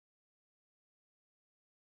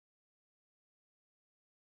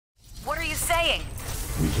saying?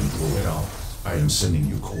 We can pull it off. I am sending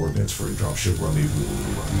you coordinates for a dropship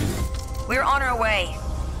rendezvous. We're on our way.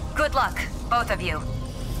 Good luck, both of you.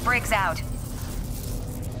 Briggs out.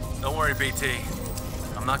 Don't worry, BT.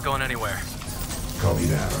 I'm not going anywhere. Copy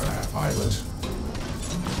that, pilot.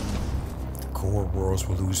 The core worlds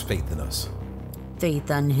will lose faith in us.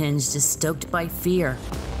 Faith unhinged is stoked by fear.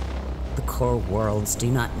 The core worlds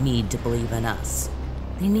do not need to believe in us.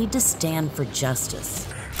 They need to stand for justice.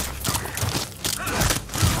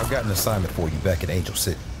 I've got an assignment for you back at Angel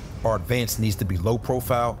City. Our advance needs to be low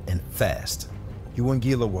profile and fast. You and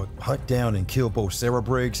Gila will hunt down and kill both Sarah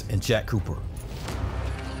Briggs and Jack Cooper.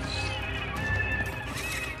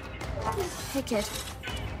 Hey, kid.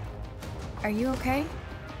 Are you okay?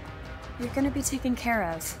 You're gonna be taken care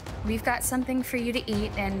of. We've got something for you to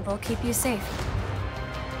eat, and we'll keep you safe.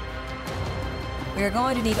 We are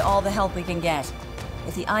going to need all the help we can get.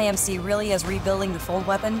 If the IMC really is rebuilding the fold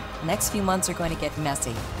weapon, the next few months are going to get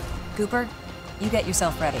messy. Cooper, you get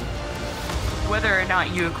yourself ready. Whether or not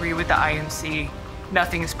you agree with the IMC,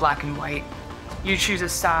 nothing is black and white. You choose a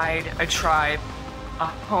side, a tribe, a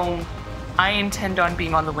home. I intend on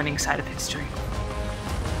being on the winning side of history.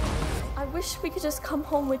 I wish we could just come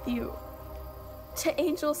home with you. To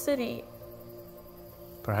Angel City.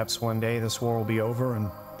 Perhaps one day this war will be over and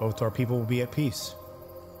both our people will be at peace.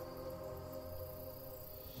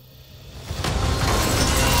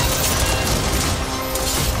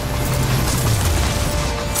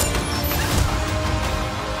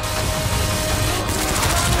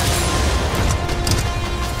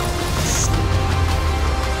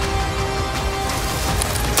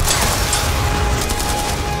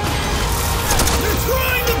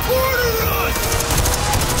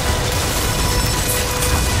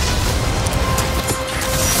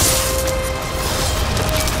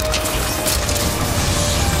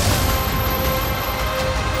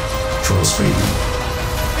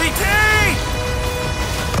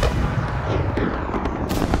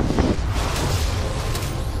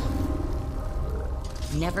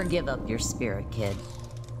 Never give up your spirit, kid.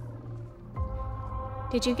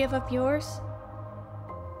 Did you give up yours?